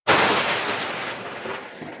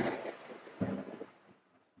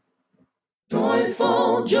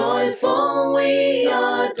Joyful we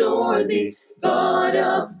adore thee, God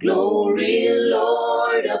of glory,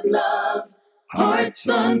 Lord of love. Hearts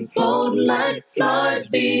unfold like flowers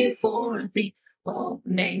before thee,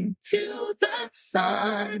 opening to the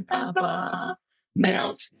sun above.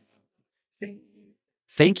 Melts.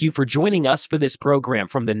 Thank you for joining us for this program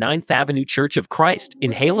from the 9th Avenue Church of Christ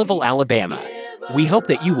in Haleville, Alabama. We hope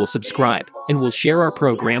that you will subscribe and will share our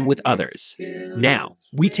program with others. Now,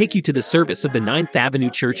 we take you to the service of the 9th Avenue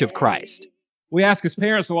Church of Christ. We ask as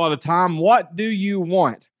parents a lot of time, what do you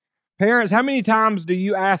want? Parents, how many times do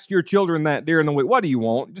you ask your children that during the week? What do you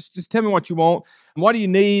want? Just tell me what you want. What do you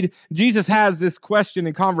need? Jesus has this question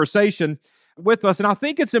and conversation with us, and I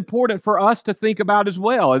think it's important for us to think about as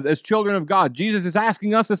well as children of God. Jesus is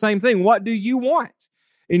asking us the same thing. What do you want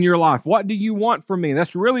in your life? What do you want from me?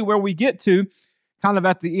 That's really where we get to kind of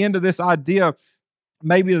at the end of this idea.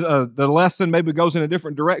 Maybe the lesson maybe goes in a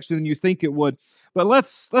different direction than you think it would. But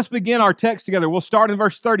let's begin our text together. We'll start in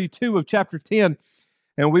verse 32 of chapter 10,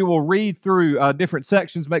 and we will read through different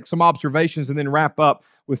sections, make some observations, and then wrap up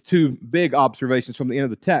with two big observations from the end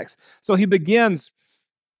of the text. So he begins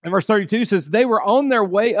in verse 32, says, they were on their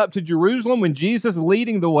way up to Jerusalem when Jesus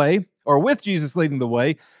leading the way, or with Jesus leading the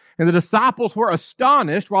way, and the disciples were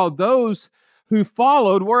astonished, while those who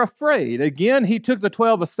followed were afraid. Again, he took the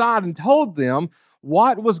 12 aside and told them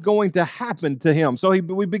what was going to happen to him. So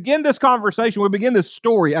we begin this conversation, we begin this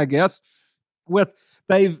story, I guess, with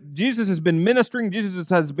Jesus has been ministering, Jesus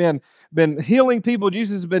has been healing people,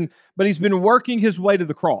 but he's been working his way to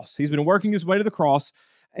the cross. He's been working his way to the cross.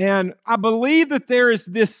 And I believe that there is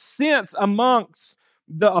this sense amongst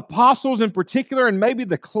the apostles in particular, and maybe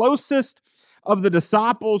the closest of the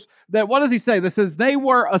disciples, that what does he say? That says they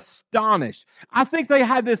were astonished. I think they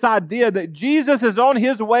had this idea that Jesus is on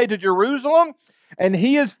his way to Jerusalem, and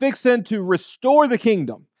he is fixing to restore the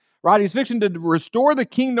kingdom, right? He's fixing to restore the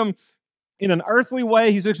kingdom in an earthly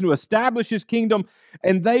way. He's fixing to establish his kingdom,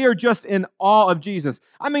 and they are just in awe of Jesus.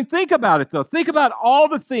 I mean, think about it, though. Think about all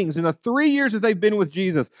the things in the 3 years that they've been with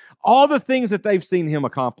Jesus, all the things that they've seen him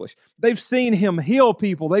accomplish. They've seen him heal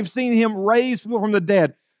people. They've seen him raise people from the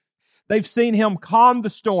dead. They've seen him calm the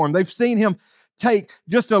storm. They've seen him take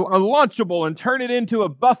just a Lunchable and turn it into a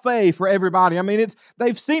buffet for everybody. I mean,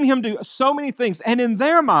 they've seen him do so many things, and in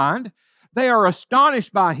their mind, they are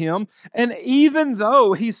astonished by him. And even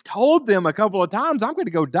though he's told them a couple of times, I'm going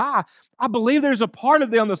to go die, I believe there's a part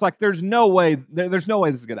of them that's like, there's no way this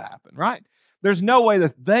is going to happen, right? There's no way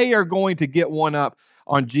that they are going to get one up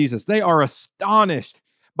on Jesus. They are astonished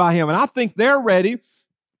by him. And I think they're ready.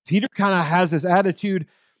 Peter kind of has this attitude,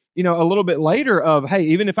 a little bit later of, hey,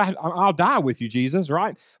 even if I'll die with you, Jesus,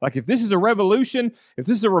 right? Like if this is a revolution, if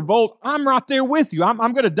this is a revolt, I'm right there with you. I'm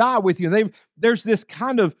going to die with you. And there's this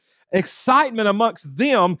kind of excitement amongst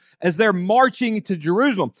them as they're marching to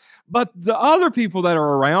Jerusalem. But the other people that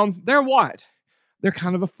are around, they're what? They're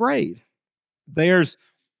kind of afraid. There's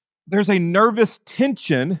a nervous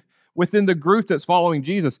tension within the group that's following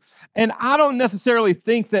Jesus. And I don't necessarily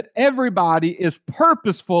think that everybody is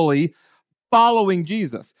purposefully following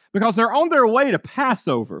Jesus, because they're on their way to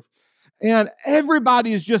Passover. And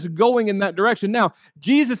everybody is just going in that direction. Now,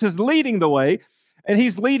 Jesus is leading the way, and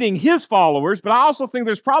he's leading his followers, but I also think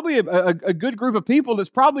there's probably a good group of people that's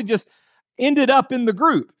probably just ended up in the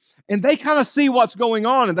group. And they kind of see what's going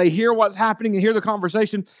on, and they hear what's happening and hear the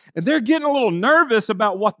conversation, and they're getting a little nervous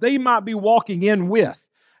about what they might be walking in with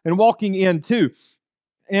and walking into.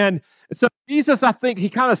 And so Jesus, I think he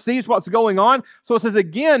kind of sees what's going on. So it says,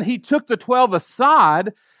 again, he took the 12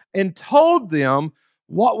 aside and told them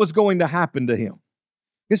what was going to happen to him.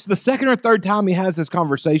 It's the second or third time he has this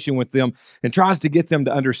conversation with them and tries to get them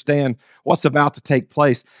to understand what's about to take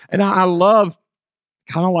place. And I love,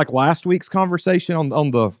 kind of like last week's conversation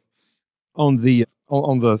on the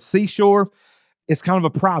seashore. It's kind of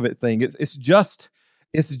a private thing. It's just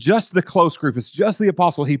the close group. It's just the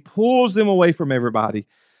apostle. He pulls them away from everybody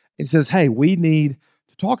and says, hey, we need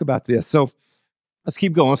to talk about this. So let's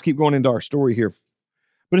keep going. Let's keep going into our story here.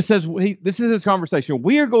 But it says, this is his conversation.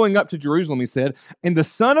 We are going up to Jerusalem, he said, and the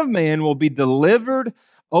Son of Man will be delivered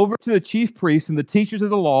over to the chief priests and the teachers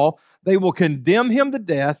of the law. They will condemn him to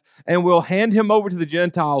death and will hand him over to the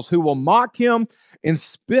Gentiles, who will mock him and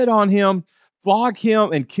spit on him, flog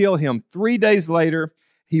him and kill him. 3 days later,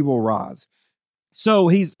 he will rise. So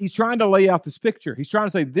he's trying to lay out this picture. He's trying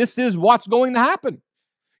to say, this is what's going to happen.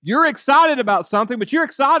 You're excited about something, but you're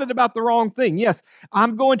excited about the wrong thing. Yes,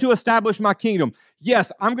 I'm going to establish my kingdom.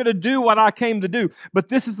 Yes, I'm going to do what I came to do, but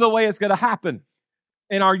this is the way it's going to happen.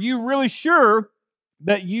 And are you really sure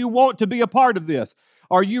that you want to be a part of this?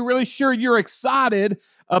 Are you really sure you're excited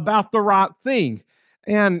about the right thing?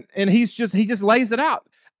 And he just lays it out.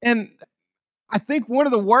 And I think one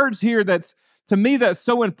of the words here that's, to me, that's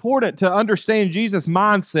so important to understand Jesus'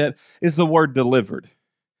 mindset is the word delivered.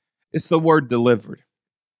 It's the word delivered.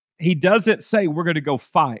 He doesn't say we're going to go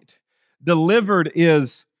fight. Delivered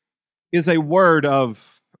is a word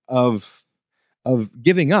of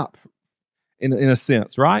giving up in a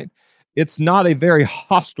sense, right? It's not a very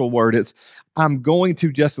hostile word. It's I'm going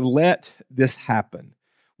to just let this happen.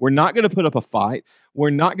 We're not going to put up a fight. We're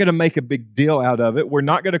not going to make a big deal out of it. We're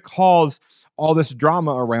not going to cause all this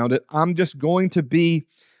drama around it. I'm just going to be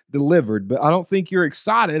delivered. But I don't think you're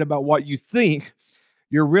excited about what you think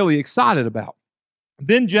you're really excited about.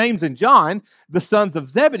 Then James and John, the sons of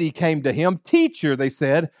Zebedee, came to him. Teacher, they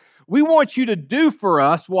said, we want you to do for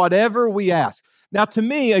us whatever we ask. Now, to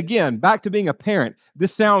me, again, back to being a parent,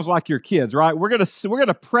 this sounds like your kids, right? We're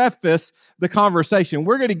gonna preface the conversation.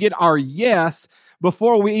 We're gonna get our yes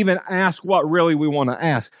before we even ask what really we want to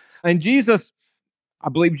ask. And Jesus, I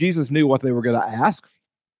believe Jesus knew what they were going to ask,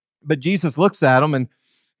 but Jesus looks at them and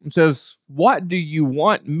says, "What do you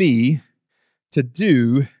want me to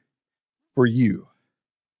do for you?"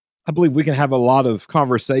 I believe we can have a lot of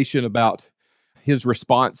conversation about his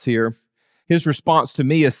response here. His response to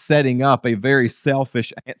me is setting up a very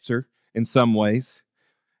selfish answer in some ways.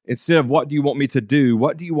 Instead of what do you want me to do,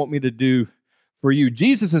 what do you want me to do for you?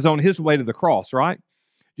 Jesus is on his way to the cross, right?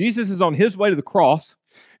 Jesus is on his way to the cross.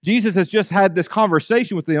 Jesus has just had this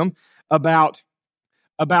conversation with them about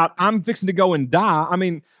I'm fixing to go and die. I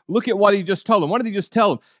mean, look at what he just told them. What did he just tell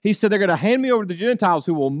them? He said they're going to hand me over to the Gentiles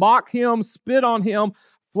who will mock him, spit on him,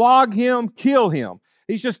 flog him, kill him.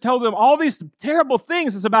 He's just told them all these terrible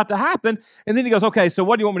things that's about to happen. And then he goes, okay, so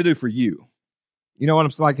what do you want me to do for you? You know what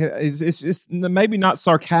I'm saying? Like, it's maybe not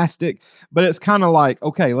sarcastic, but it's kind of like,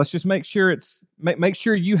 okay, let's just make sure make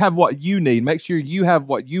sure you have what you need. Make sure you have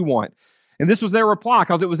what you want. And this was their reply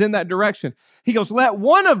because it was in that direction. He goes, let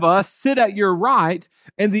one of us sit at your right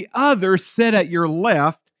and the other sit at your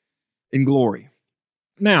left in glory.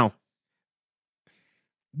 Now,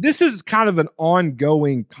 this is kind of an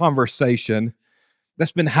ongoing conversation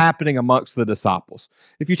that's been happening amongst the disciples.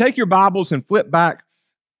 If you take your Bibles and flip back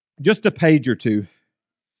just a page or two,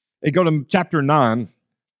 and go to chapter 9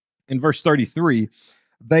 in verse 33,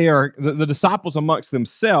 the disciples amongst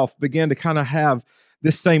themselves began to kind of have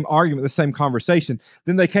this same argument, this same conversation.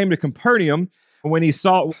 Then they came to Capernaum. When he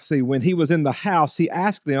was in the house, he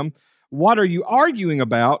asked them, what are you arguing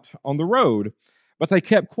about on the road? But they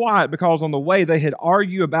kept quiet because on the way they had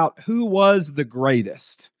argued about who was the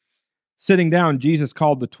greatest. Sitting down, Jesus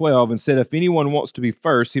called the 12 and said, if anyone wants to be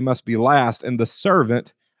first, he must be last and the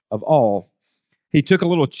servant of all. He took a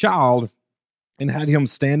little child and had him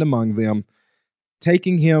stand among them.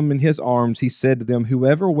 Taking him in his arms, he said to them,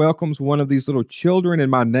 whoever welcomes one of these little children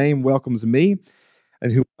in my name welcomes me,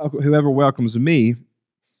 and whoever welcomes me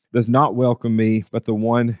does not welcome me, but the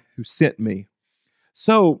one who sent me.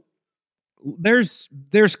 So there's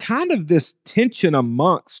kind of this tension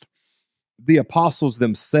amongst the apostles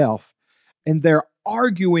themselves, and they're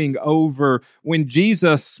arguing over when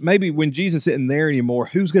Jesus isn't there anymore,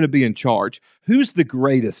 who's going to be in charge? Who's the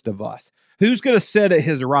greatest of us? Who's going to sit at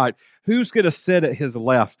his right? Who's going to sit at his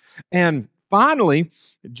left? And finally,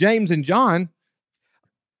 James and John,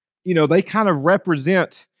 they kind of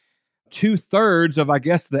represent 2/3 of, I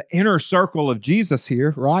guess, the inner circle of Jesus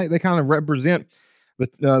here, right? They kind of represent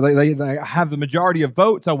they have the majority of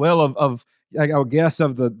votes, I guess,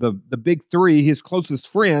 of the big three, his closest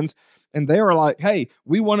friends. And they were like, hey,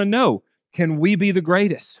 we want to know, can we be the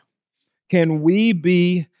greatest? Can we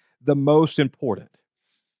be the most important?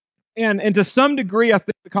 And to some degree, I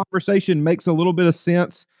think the conversation makes a little bit of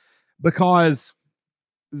sense because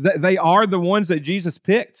they are the ones that Jesus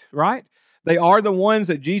picked, right? They are the ones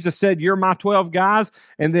that Jesus said, you're my 12 guys.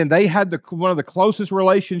 And then they had one of the closest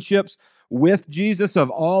relationships with Jesus of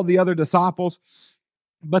all the other disciples.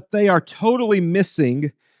 But they are totally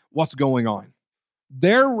missing what's going on.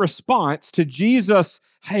 Their response to Jesus,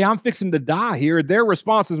 hey, I'm fixing to die here. Their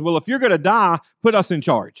response is, well, if you're going to die, put us in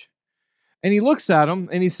charge. And he looks at them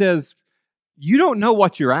and he says, you don't know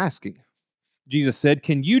what you're asking. Jesus said,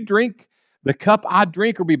 can you drink the cup I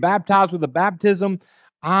drink or be baptized with the baptism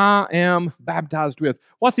I am baptized with?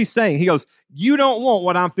 What's he saying? He goes, you don't want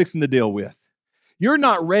what I'm fixing to deal with. You're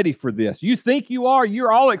not ready for this. You think you are.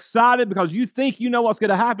 You're all excited because you think you know what's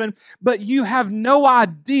going to happen, but you have no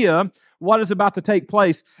idea what is about to take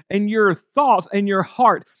place. And your thoughts and your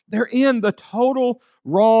heart, they're in the total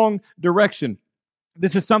wrong direction.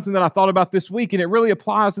 This is something that I thought about this week, and it really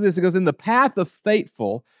applies to this. It goes, in the path of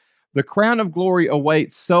faithful, the crown of glory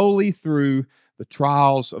awaits solely through the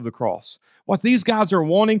trials of the cross. What these guys are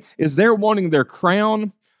wanting is they're wanting their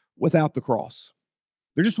crown without the cross.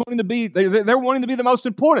 They're just wanting to be, they're wanting to be the most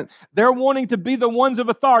important. They're wanting to be the ones of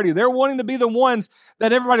authority. They're wanting to be the ones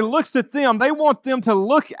that everybody looks at them. They want them to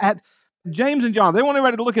look at James and John. They want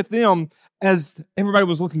everybody to look at them as everybody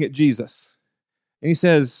was looking at Jesus. And he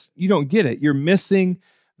says, you don't get it. You're missing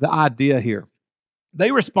the idea here.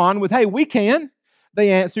 They respond with, hey, we can.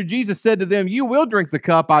 They answered, Jesus said to them, you will drink the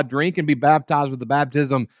cup I drink and be baptized with the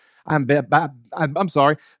baptism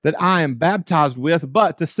that I am baptized with,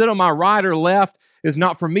 but to sit on my right or left is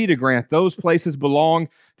not for me to grant. Those places belong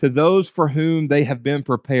to those for whom they have been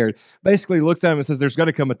prepared. Basically, he looks at him and says, there's going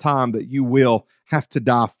to come a time that you will have to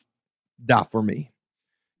die for me.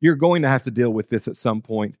 You're going to have to deal with this at some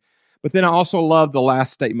point. But then I also love the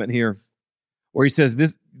last statement here where he says,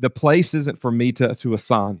 the place isn't for me to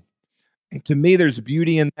assign. And to me, there's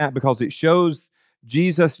beauty in that because it shows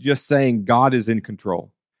Jesus just saying God is in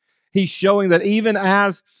control. He's showing that even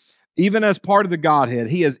as part of the Godhead,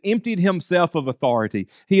 he has emptied himself of authority.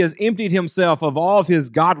 He has emptied himself of all of his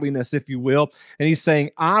godliness, if you will. And he's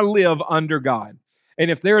saying, I live under God. And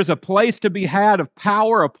if there is a place to be had of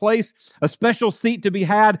power, a special seat to be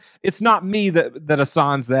had, it's not me that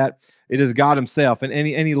assigns that. It is God himself. And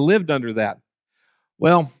he lived under that.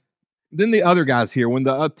 Well, then the other guys here, when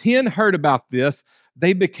the 10 heard about this,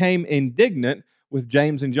 they became indignant with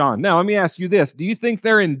James and John. Now, let me ask you this. Do you think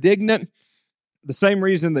they're indignant the same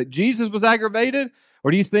reason that Jesus was aggravated?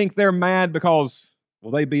 Or do you think they're mad because,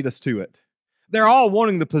 well, they beat us to it? They're all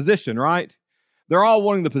wanting the position, right? They're all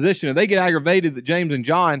wanting the position, and they get aggravated that James and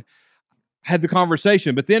John had the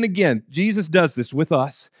conversation. But then again, Jesus does this with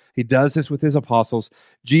us. He does this with his apostles.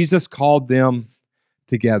 Jesus called them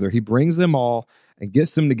together. He brings them all and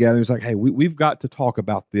gets them together. He's like, hey, we've got to talk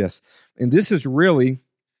about this. And this is really,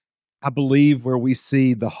 I believe, where we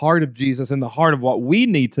see the heart of Jesus and the heart of what we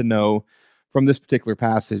need to know from this particular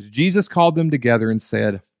passage. Jesus called them together and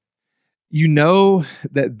said, you know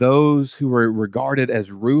that those who are regarded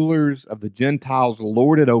as rulers of the Gentiles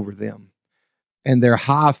lord it over them, and their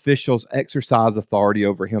high officials exercise authority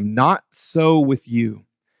over him. Not so with you.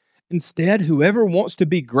 Instead, whoever wants to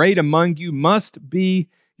be great among you must be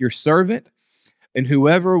your servant, and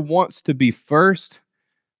whoever wants to be first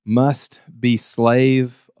must be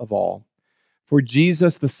slave of all. For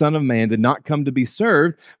Jesus, the Son of Man, did not come to be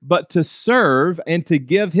served, but to serve and to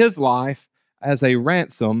give his life as a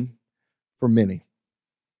ransom for many.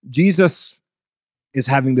 Jesus is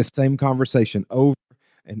having this same conversation over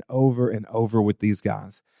and over and over with these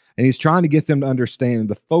guys. And he's trying to get them to understand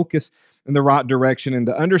the focus in the right direction and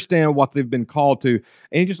to understand what they've been called to.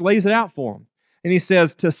 And he just lays it out for them. And he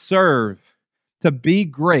says to serve, to be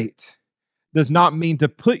great, does not mean to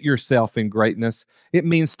put yourself in greatness. It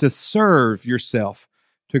means to serve yourself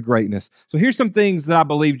to greatness. So here's some things that I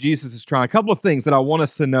believe Jesus is trying. A couple of things that I want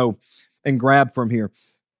us to know and grab from here.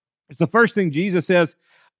 It's the first thing Jesus says,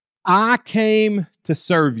 I came to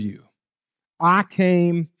serve you. I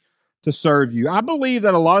came to serve you. I believe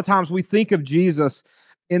that a lot of times we think of Jesus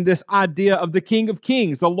in this idea of the King of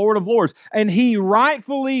Kings, the Lord of Lords, and he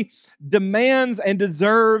rightfully demands and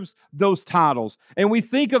deserves those titles. And we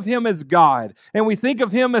think of him as God, and we think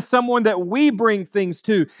of him as someone that we bring things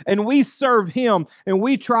to, and we serve him, and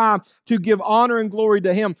we try to give honor and glory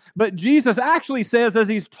to him. But Jesus actually says, as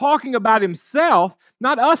he's talking about himself,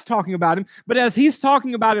 not us talking about him, but as he's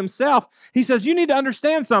talking about himself, he says, you need to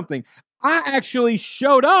understand something. I actually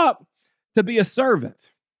showed up to be a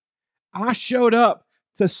servant. I showed up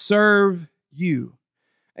to serve you.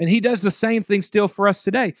 And he does the same thing still for us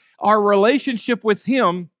today. Our relationship with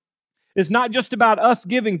him is not just about us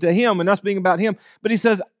giving to him and us being about him, but he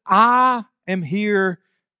says, I am here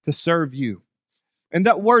to serve you. And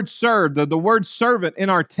that word serve, the word servant in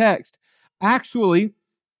our text, actually,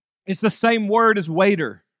 it's the same word as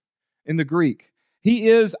waiter in the Greek. He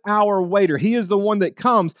is our waiter. He is the one that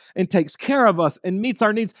comes and takes care of us and meets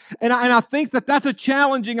our needs. And I think that that's a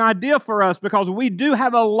challenging idea for us because we do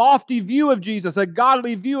have a lofty view of Jesus, a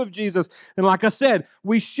godly view of Jesus. And like I said,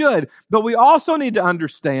 we should. But we also need to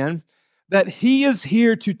understand that he is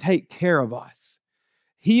here to take care of us.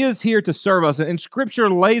 He is here to serve us. And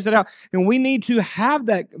Scripture lays it out. And we need to have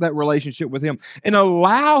that relationship with him and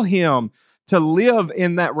allow him to live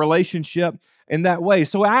in that relationship in that way.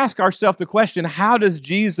 So ask ourselves the question, how does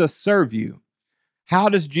Jesus serve you? How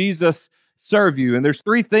does Jesus serve you? And there's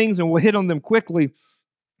three things, and we'll hit on them quickly,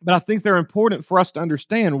 but I think they're important for us to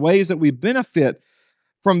understand ways that we benefit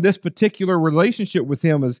from this particular relationship with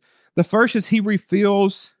him. Is the first is he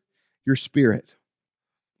refills your spirit.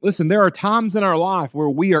 Listen, there are times in our life where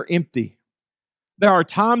we are empty. There are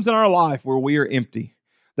times in our life where we are empty,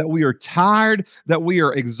 that we are tired, that we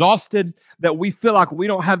are exhausted, that we feel like we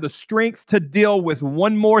don't have the strength to deal with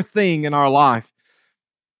one more thing in our life.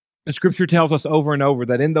 The scripture tells us over and over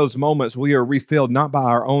that in those moments we are refilled not by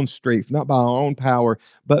our own strength, not by our own power,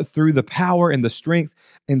 but through the power and the strength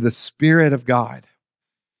and the Spirit of God.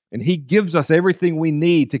 And He gives us everything we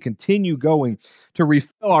need to continue going, to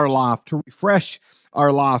refill our life, to refresh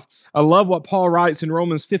our life. I love what Paul writes in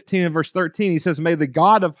Romans 15 and verse 13. He says, "May the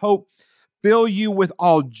God of hope fill you with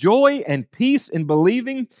all joy and peace in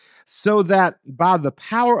believing, so that by the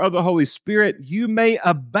power of the Holy Spirit you may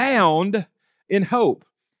abound in hope."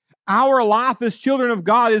 Our life as children of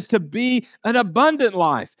God is to be an abundant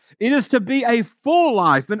life. It is to be a full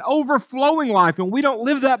life, an overflowing life, and we don't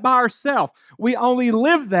live that by ourselves. We only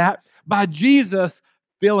live that by Jesus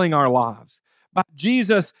filling our lives, by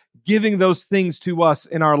Jesus giving those things to us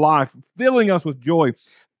in our life, filling us with joy,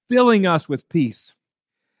 filling us with peace.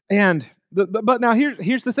 And but now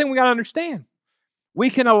here's the thing we got to understand. We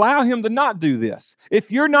can allow Him to not do this.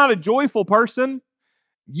 If you're not a joyful person,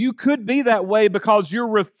 you could be that way because you're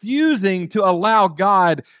refusing to allow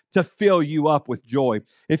God to fill you up with joy.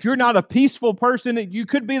 If you're not a peaceful person, you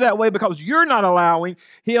could be that way because you're not allowing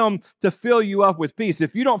Him to fill you up with peace.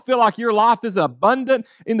 If you don't feel like your life is abundant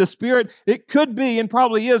in the Spirit, it could be and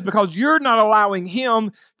probably is because you're not allowing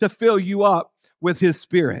Him to fill you up with His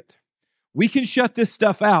Spirit. We can shut this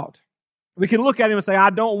stuff out. We can look at Him and say,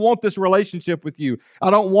 "I don't want this relationship with you. I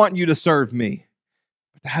don't want you to serve me."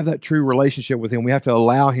 To have that true relationship with Him, we have to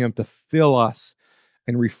allow Him to fill us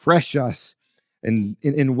and refresh us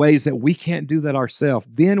in ways that we can't do that ourselves.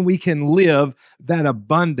 Then we can live that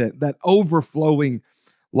abundant, that overflowing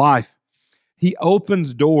life. He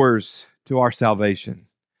opens doors to our salvation,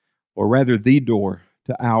 or rather the door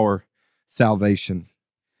to our salvation.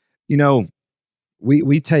 You know,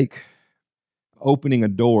 we take opening a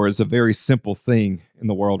door as a very simple thing in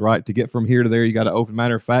the world, right? To get from here to there, you got to open.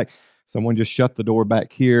 Matter of fact, someone just shut the door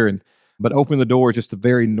back here, but open the door is just a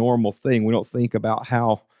very normal thing. We don't think about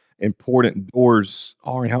how important doors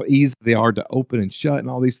are and how easy they are to open and shut and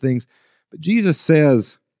all these things. But Jesus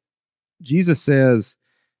says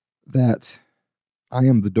that I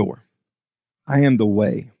am the door. I am the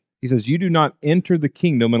way. He says, you do not enter the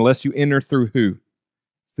kingdom unless you enter through who?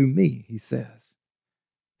 Through me, He says.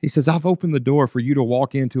 He says, I've opened the door for you to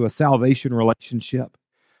walk into a salvation relationship,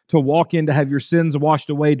 to walk in to have your sins washed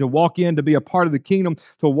away, to walk in to be a part of the kingdom,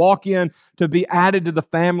 to walk in to be added to the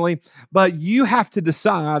family. But you have to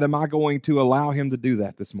decide, am I going to allow Him to do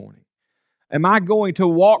that this morning? Am I going to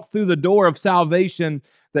walk through the door of salvation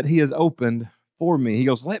that He has opened for me? He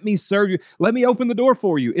goes, let me serve you. Let me open the door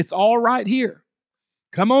for you. It's all right here.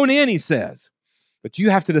 Come on in, He says. But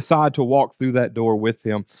you have to decide to walk through that door with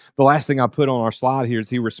Him. The last thing I put on our slide here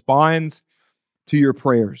is He responds to your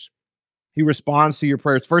prayers. He responds to your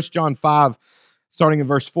prayers. 1 John 5, starting in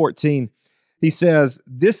verse 14, he says,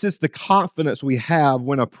 this is the confidence we have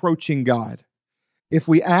when approaching God. If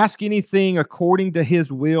we ask anything according to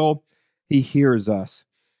His will, He hears us.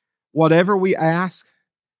 Whatever we ask,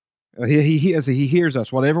 He hears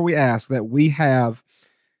us. Whatever we ask, that we have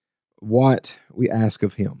what we ask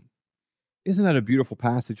of Him. Isn't that a beautiful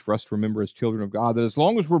passage for us to remember as children of God? That as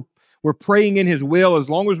long as we're praying in His will, as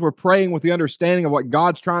long as we're praying with the understanding of what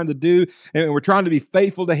God's trying to do, and we're trying to be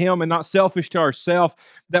faithful to Him and not selfish to ourselves,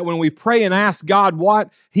 that when we pray and ask God what,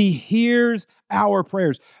 He hears our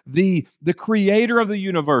prayers. The Creator of the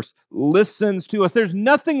universe listens to us. There's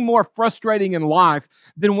nothing more frustrating in life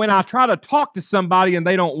than when I try to talk to somebody and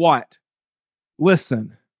they don't what?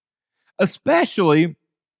 Listen. Especially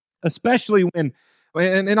when...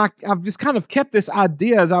 And I've just kind of kept this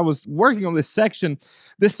idea as I was working on this section,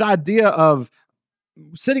 this idea of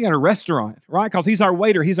sitting at a restaurant, right? Because He's our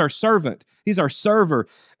waiter, He's our servant, He's our server.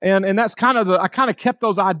 And that's kind of I kind of kept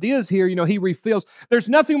those ideas here. You know, He refills. There's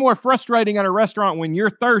nothing more frustrating at a restaurant when you're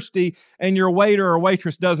thirsty and your waiter or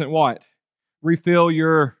waitress doesn't what? Refill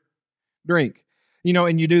your drink. You know,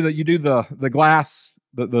 and you do the glass,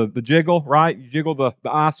 the jiggle, right? You jiggle the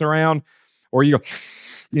ice around, or you go,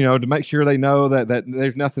 you know, to make sure they know that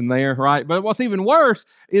there's nothing there, right? But what's even worse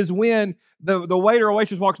is when the waiter or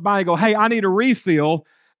waitress walks by and go, hey, I need a refill,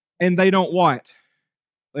 and they don't what?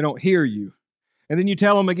 They don't hear you. And then you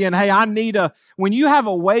tell them again, hey, when you have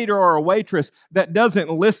a waiter or a waitress that doesn't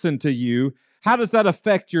listen to you, how does that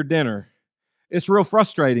affect your dinner? It's real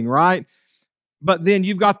frustrating, right? But then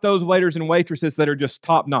you've got those waiters and waitresses that are just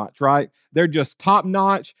top-notch, right? They're just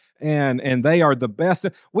top-notch, and they are the best.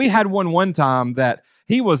 We had one time that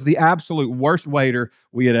he was the absolute worst waiter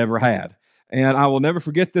we had ever had. And I will never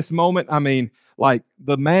forget this moment. I mean, like,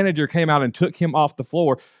 the manager came out and took him off the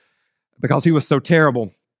floor because he was so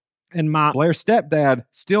terrible. And my Blair stepdad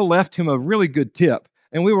still left him a really good tip.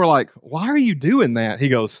 And we were like, why are you doing that? He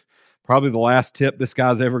goes, probably the last tip this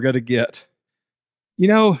guy's ever going to get. You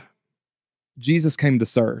know, Jesus came to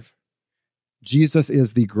serve. Jesus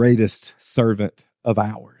is the greatest servant of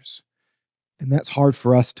ours. And that's hard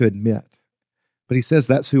for us to admit. But he says,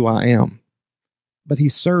 that's who I am. But he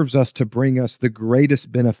serves us to bring us the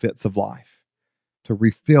greatest benefits of life, to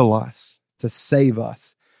refill us, to save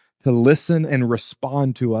us, to listen and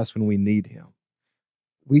respond to us when we need him.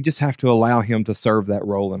 We just have to allow him to serve that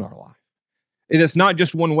role in our life. It is not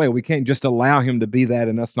just one way. We can't just allow him to be that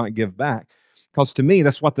and us not give back. Because to me,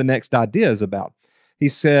 that's what the next idea is about. He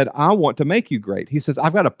said, I want to make you great. He says,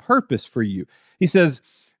 I've got a purpose for you. He says,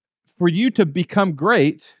 for you to become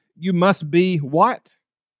great, you must be what?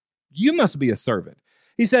 You must be a servant.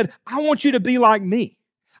 He said, I want you to be like me.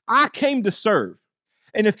 I came to serve.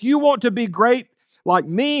 And if you want to be great like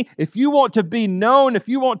me, if you want to be known, if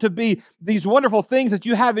you want to be these wonderful things that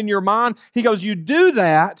you have in your mind, he goes, you do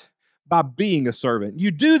that by being a servant.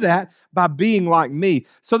 You do that by being like me.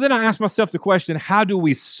 So then I asked myself the question, how do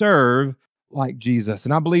we serve like Jesus?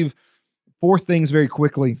 And I believe 4 things very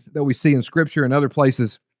quickly that we see in Scripture and other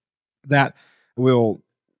places that will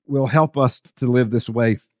help us to live this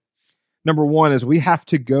way. Number 1 is we have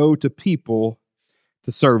to go to people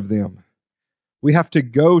to serve them. We have to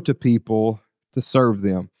go to people to serve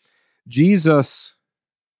them. Jesus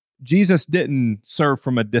didn't serve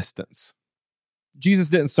from a distance. Jesus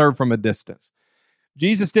didn't serve from a distance.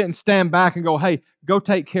 Jesus didn't stand back and go, hey, go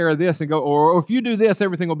take care of this and go, or if you do this,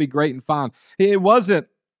 everything will be great and fine. It wasn't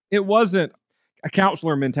a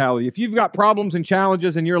counselor mentality. If you've got problems and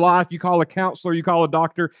challenges in your life, you call a counselor, you call a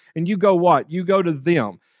doctor, and you go what? You go to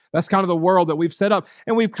them. That's kind of the world that we've set up.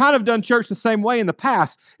 And we've kind of done church the same way in the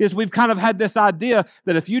past, is we've kind of had this idea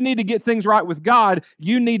that if you need to get things right with God,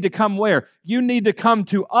 you need to come where? You need to come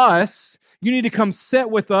to us. You need to come sit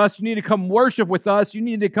with us. You need to come worship with us. You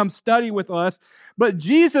need to come study with us. But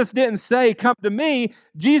Jesus didn't say, come to me.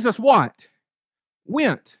 Jesus what?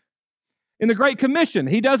 Went. In the Great Commission,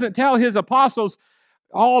 he doesn't tell his apostles,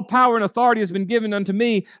 all power and authority has been given unto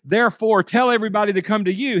me, therefore tell everybody to come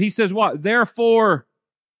to you. He says what? Therefore,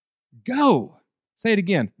 go. Say it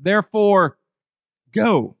again. Therefore,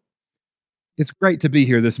 go. It's great to be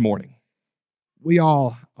here this morning. We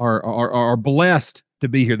all are blessed to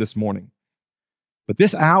be here this morning. But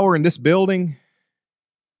this hour in this building,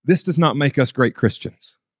 this does not make us great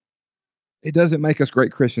Christians. It doesn't make us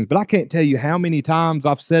great Christians. But I can't tell you how many times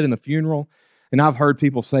I've said in the funeral, and I've heard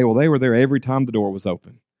people say, well, they were there every time the door was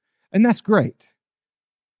open. And that's great.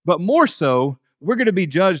 But more so, we're going to be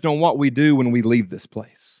judged on what we do when we leave this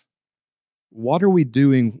place. What are we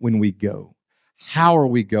doing when we go? How are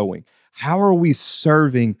we going? How are we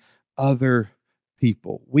serving other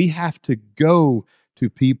people? We have to go to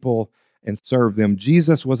people and serve them.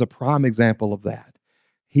 Jesus was a prime example of that.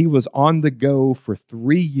 He was on the go for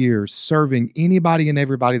 3 years serving anybody and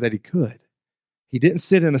everybody that he could. He didn't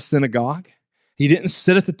sit in a synagogue. He didn't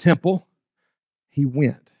sit at the temple. He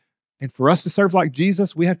went. And for us to serve like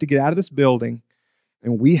Jesus, we have to get out of this building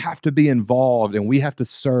and we have to be involved and we have to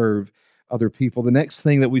serve other people. The next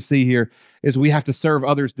thing that we see here is we have to serve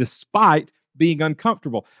others despite being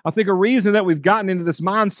uncomfortable. I think a reason that we've gotten into this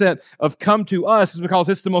mindset of come to us is because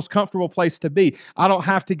it's the most comfortable place to be. I don't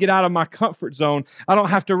have to get out of my comfort zone. I don't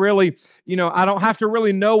have to really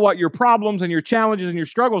know what your problems and your challenges and your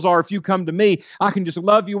struggles are. If you come to me, I can just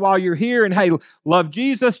love you while you're here and hey, love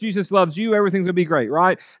Jesus. Jesus loves you. Everything's going to be great,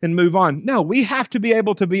 right? And move on. No, we have to be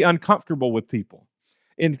able to be uncomfortable with people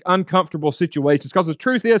in uncomfortable situations. Because the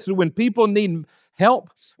truth is when people need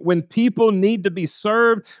help, when people need to be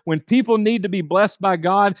served, when people need to be blessed by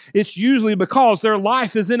God, it's usually because their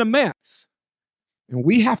life is in a mess. And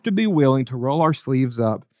we have to be willing to roll our sleeves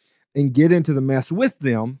up and get into the mess with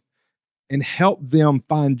them and help them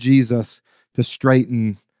find Jesus to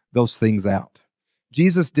straighten those things out.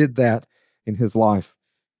 Jesus did that in his life.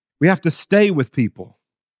 We have to stay with people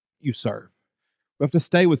you serve. We have to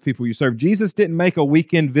stay with people you serve. Jesus didn't make a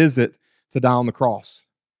weekend visit to die on the cross.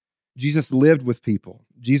 Jesus lived with people.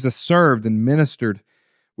 Jesus served and ministered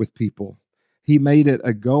with people. He made it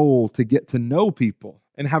a goal to get to know people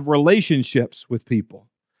and have relationships with people.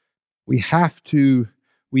 We have to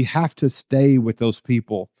stay with those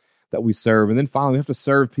people that we serve. And then finally, we have to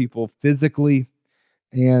serve people physically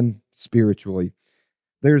and spiritually.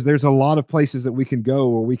 There's a lot of places that we can go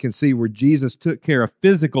where we can see where Jesus took care of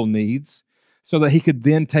physical needs so that he could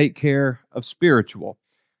then take care of spiritual.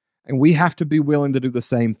 And we have to be willing to do the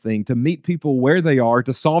same thing, to meet people where they are,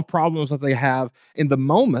 to solve problems that they have in the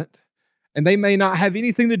moment. And they may not have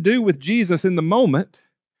anything to do with Jesus in the moment,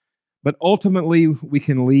 but ultimately we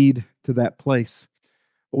can lead to that place.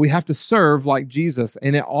 But we have to serve like Jesus.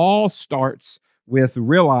 And it all starts with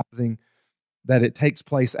realizing that it takes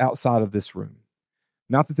place outside of this room.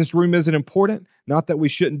 Not that this room isn't important, not that we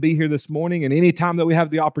shouldn't be here this morning and any time that we have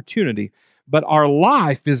the opportunity, but our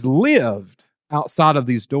life is lived outside of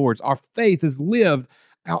these doors. Our faith is lived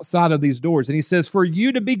outside of these doors. And he says, for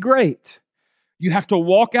you to be great, you have to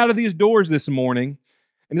walk out of these doors this morning.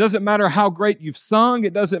 And it doesn't matter how great you've sung.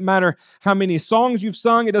 It doesn't matter how many songs you've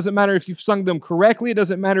sung. It doesn't matter if you've sung them correctly. It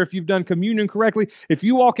doesn't matter if you've done communion correctly. If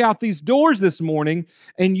you walk out these doors this morning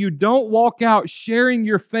and you don't walk out sharing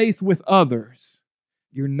your faith with others,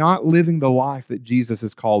 you're not living the life that Jesus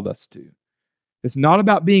has called us to. It's not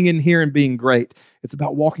about being in here and being great. It's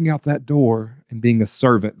about walking out that door and being a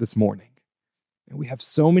servant this morning. And we have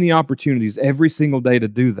so many opportunities every single day to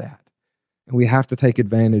do that. And we have to take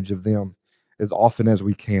advantage of them as often as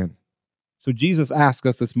we can. So Jesus asks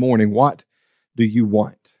us this morning, what do you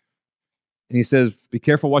want? And he says, be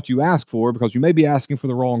careful what you ask for, because you may be asking for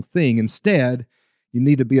the wrong thing. Instead, you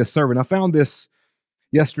need to be a servant. I found this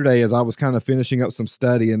yesterday as I was kind of finishing up some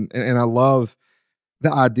study, and I love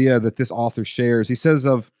the idea that this author shares. He says,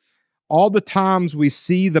 of all the times we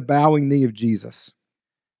see the bowing knee of Jesus,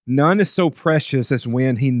 none is so precious as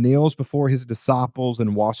when he kneels before his disciples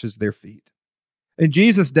and washes their feet. In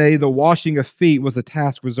Jesus' day, the washing of feet was a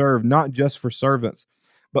task reserved not just for servants,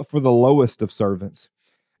 but for the lowest of servants.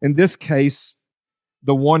 In this case,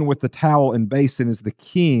 the one with the towel and basin is the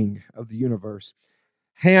king of the universe.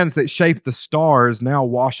 Hands that shape the stars now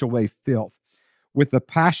wash away filth. With a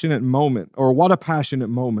passionate moment, or what a passionate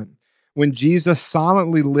moment, when Jesus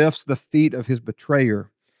silently lifts the feet of his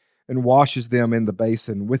betrayer and washes them in the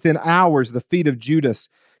basin. Within hours, the feet of Judas,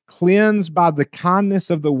 cleansed by the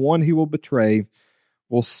kindness of the one he will betray,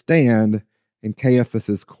 will stand in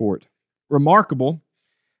Caiaphas' court. Remarkable,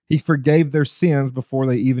 he forgave their sins before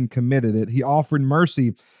they even committed it. He offered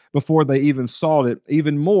mercy before they even sought it.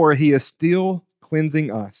 Even more, he is still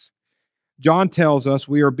cleansing us. John tells us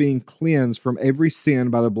we are being cleansed from every sin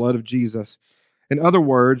by the blood of Jesus. In other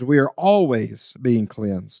words, we are always being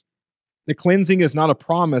cleansed. The cleansing is not a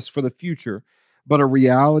promise for the future, but a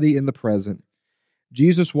reality in the present.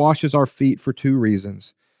 Jesus washes our feet for two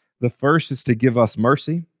reasons. The first is to give us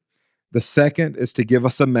mercy. The second is to give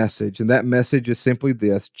us a message, and that message is simply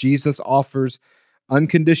this: Jesus offers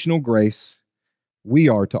unconditional grace. We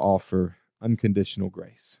are to offer unconditional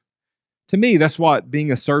grace. To me, that's what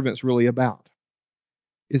being a servant's really about,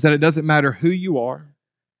 is that it doesn't matter who you are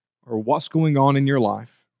or what's going on in your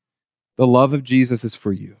life. The love of Jesus is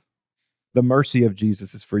for you. The mercy of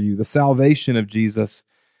Jesus is for you. The salvation of Jesus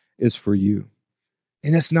is for you.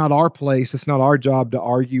 And it's not our place, it's not our job to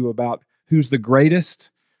argue about who's the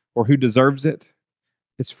greatest or who deserves it.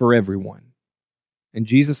 It's for everyone. And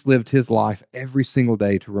Jesus lived his life every single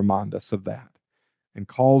day to remind us of that, and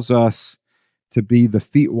calls us to be the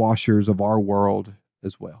feet washers of our world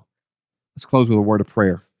as well. Let's close with a word of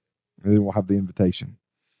prayer, and then we'll have the invitation.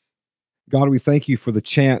 God, we thank you for the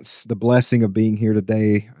chance, the blessing of being here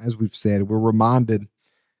today. As we've said, we're reminded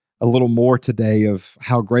a little more today of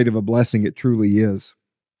how great of a blessing it truly is,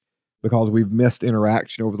 because we've missed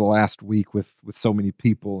interaction over the last week with so many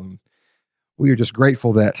people, and we are just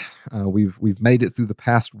grateful that we've made it through the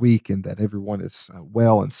past week, and that everyone is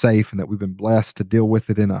well and safe, and that we've been blessed to deal with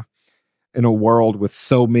it in a world with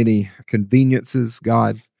so many conveniences,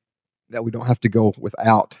 God, that we don't have to go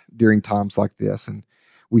without during times like this. And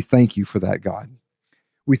we thank you for that, God.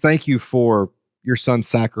 We thank you for your son's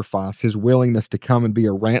sacrifice, his willingness to come and be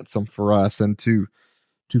a ransom for us and to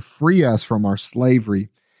free us from our slavery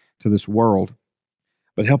to this world.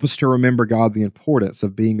 But help us to remember, God, the importance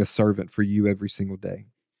of being a servant for you every single day,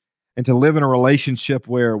 and to live in a relationship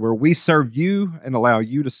where we serve you and allow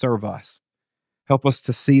you to serve us. Help us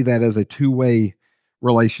to see that as a two-way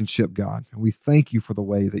relationship, God. And we thank you for the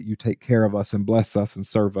way that you take care of us and bless us and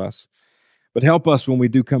serve us. But help us when we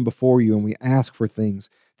do come before you and we ask for things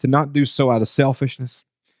to not do so out of selfishness,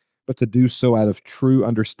 but to do so out of true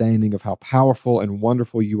understanding of how powerful and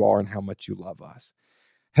wonderful you are and how much you love us.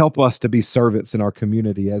 Help us to be servants in our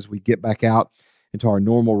community as we get back out into our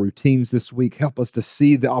normal routines this week. Help us to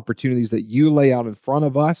see the opportunities that you lay out in front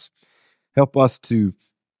of us. Help us to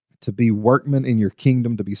be workmen in your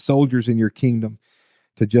kingdom, to be soldiers in your kingdom,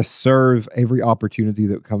 to just serve every opportunity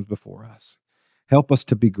that comes before us. Help us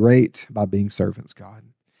to be great by being servants, God.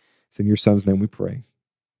 It's in your Son's name we pray.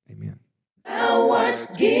 Amen. Thou art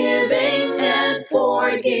giving and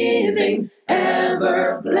forgiving,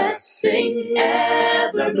 ever blessing,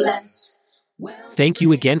 ever blessed. Thank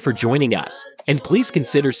you again for joining us, and please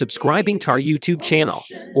consider subscribing to our YouTube channel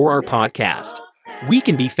or our podcast. We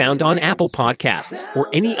can be found on Apple Podcasts or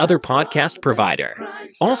any other podcast provider.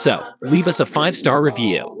 Also, leave us a 5-star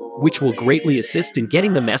review, which will greatly assist in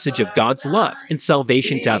getting the message of God's love and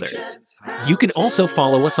salvation to others. You can also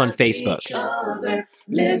follow us on Facebook,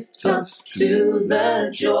 Lift us to the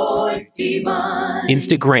joy divine.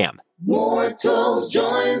 Instagram, Mortals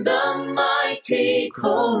join the mighty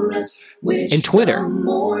chorus, which and Twitter. the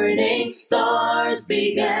morning stars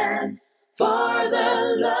began. For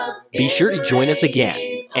the love Be sure to join us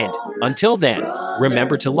again. And until then,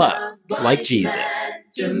 remember to love like Jesus. Man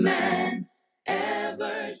to man,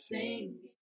 ever sing.